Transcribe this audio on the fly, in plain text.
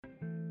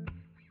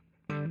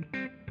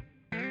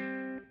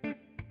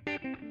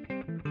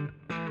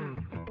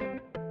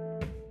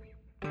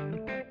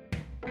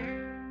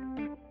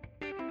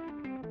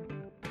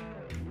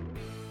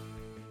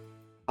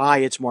Hi,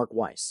 it's Mark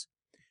Weiss.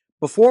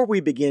 Before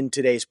we begin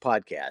today's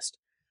podcast,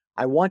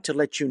 I want to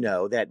let you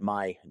know that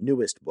my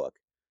newest book,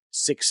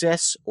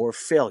 Success or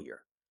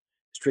Failure: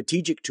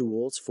 Strategic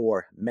Tools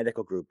for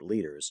Medical Group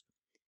Leaders,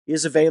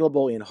 is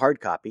available in hard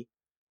copy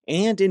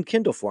and in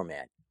Kindle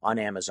format on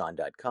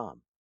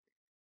Amazon.com.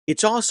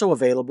 It's also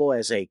available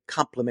as a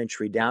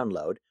complimentary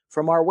download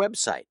from our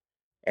website,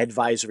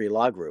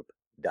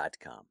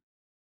 advisorylawgroup.com.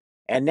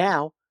 And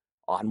now,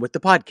 on with the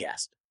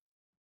podcast.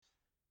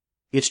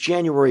 It's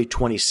January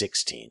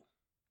 2016.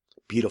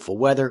 Beautiful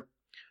weather,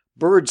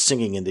 birds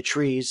singing in the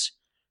trees,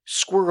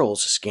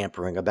 squirrels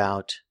scampering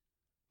about.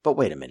 But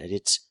wait a minute,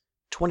 it's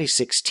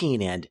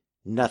 2016 and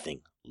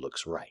nothing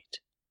looks right.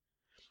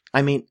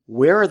 I mean,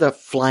 where are the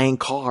flying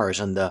cars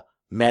and the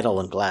metal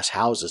and glass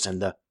houses and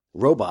the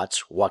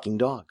robots walking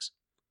dogs?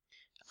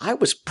 I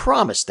was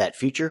promised that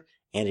future,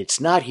 and it's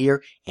not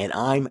here, and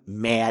I'm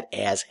mad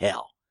as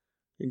hell.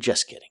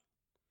 Just kidding.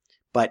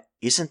 But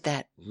isn't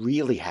that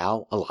really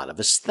how a lot of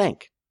us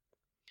think?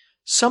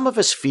 Some of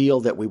us feel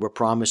that we were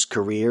promised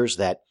careers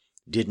that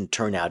didn't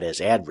turn out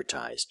as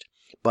advertised.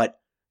 But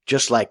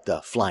just like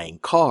the flying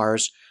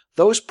cars,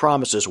 those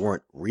promises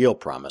weren't real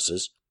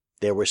promises.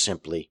 They were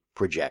simply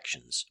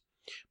projections.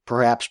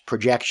 Perhaps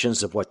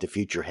projections of what the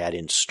future had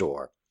in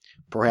store.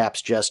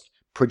 Perhaps just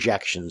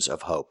projections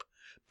of hope.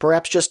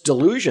 Perhaps just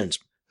delusions,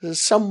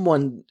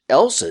 someone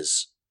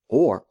else's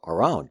or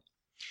our own.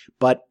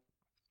 But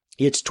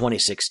it's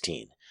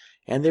 2016,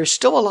 and there's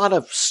still a lot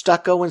of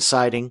stucco and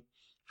siding.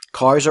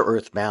 Cars are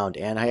earthbound,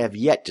 and I have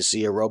yet to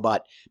see a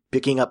robot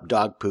picking up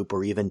dog poop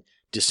or even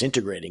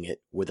disintegrating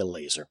it with a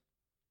laser.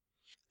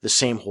 The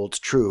same holds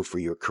true for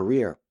your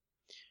career.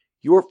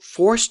 You're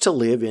forced to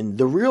live in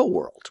the real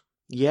world.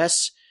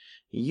 Yes,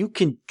 you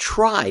can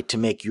try to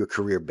make your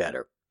career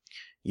better.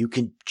 You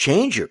can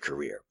change your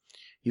career.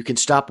 You can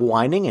stop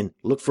whining and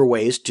look for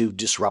ways to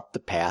disrupt the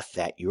path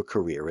that your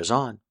career is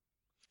on.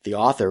 The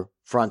author,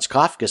 Franz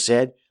Kafka,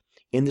 said,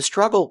 "In the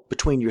struggle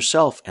between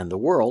yourself and the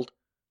world,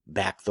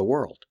 back the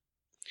world."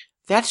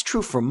 That's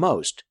true for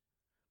most,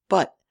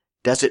 but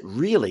does it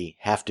really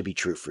have to be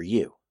true for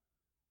you?